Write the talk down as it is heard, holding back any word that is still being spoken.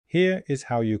Here is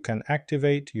how you can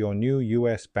activate your new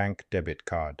US Bank debit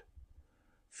card.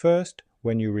 First,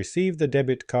 when you receive the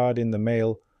debit card in the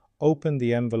mail, open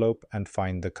the envelope and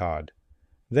find the card.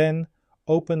 Then,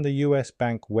 open the US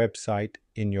Bank website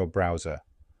in your browser.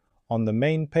 On the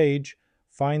main page,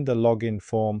 find the login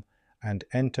form and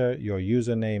enter your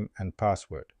username and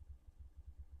password.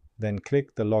 Then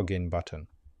click the Login button.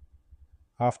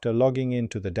 After logging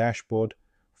into the dashboard,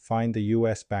 find the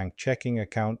US Bank checking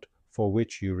account for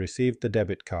which you received the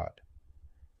debit card.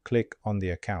 Click on the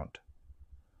account.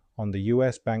 On the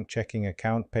US Bank checking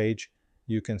account page,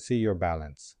 you can see your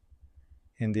balance.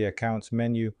 In the Accounts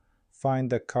menu, find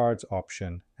the Cards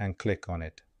option and click on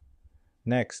it.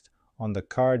 Next, on the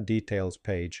Card Details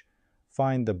page,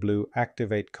 find the blue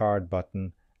Activate Card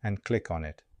button and click on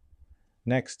it.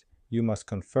 Next, you must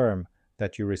confirm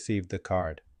that you received the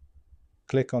card.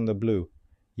 Click on the blue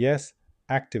Yes,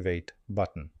 Activate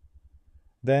button.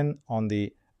 Then, on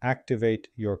the Activate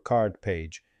Your Card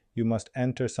page, you must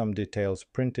enter some details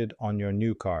printed on your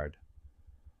new card.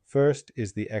 First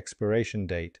is the expiration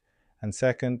date, and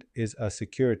second is a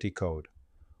security code.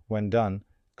 When done,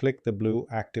 click the blue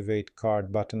Activate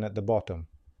Card button at the bottom.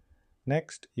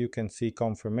 Next, you can see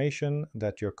confirmation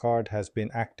that your card has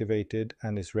been activated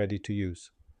and is ready to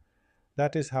use.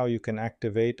 That is how you can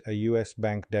activate a US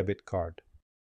Bank debit card.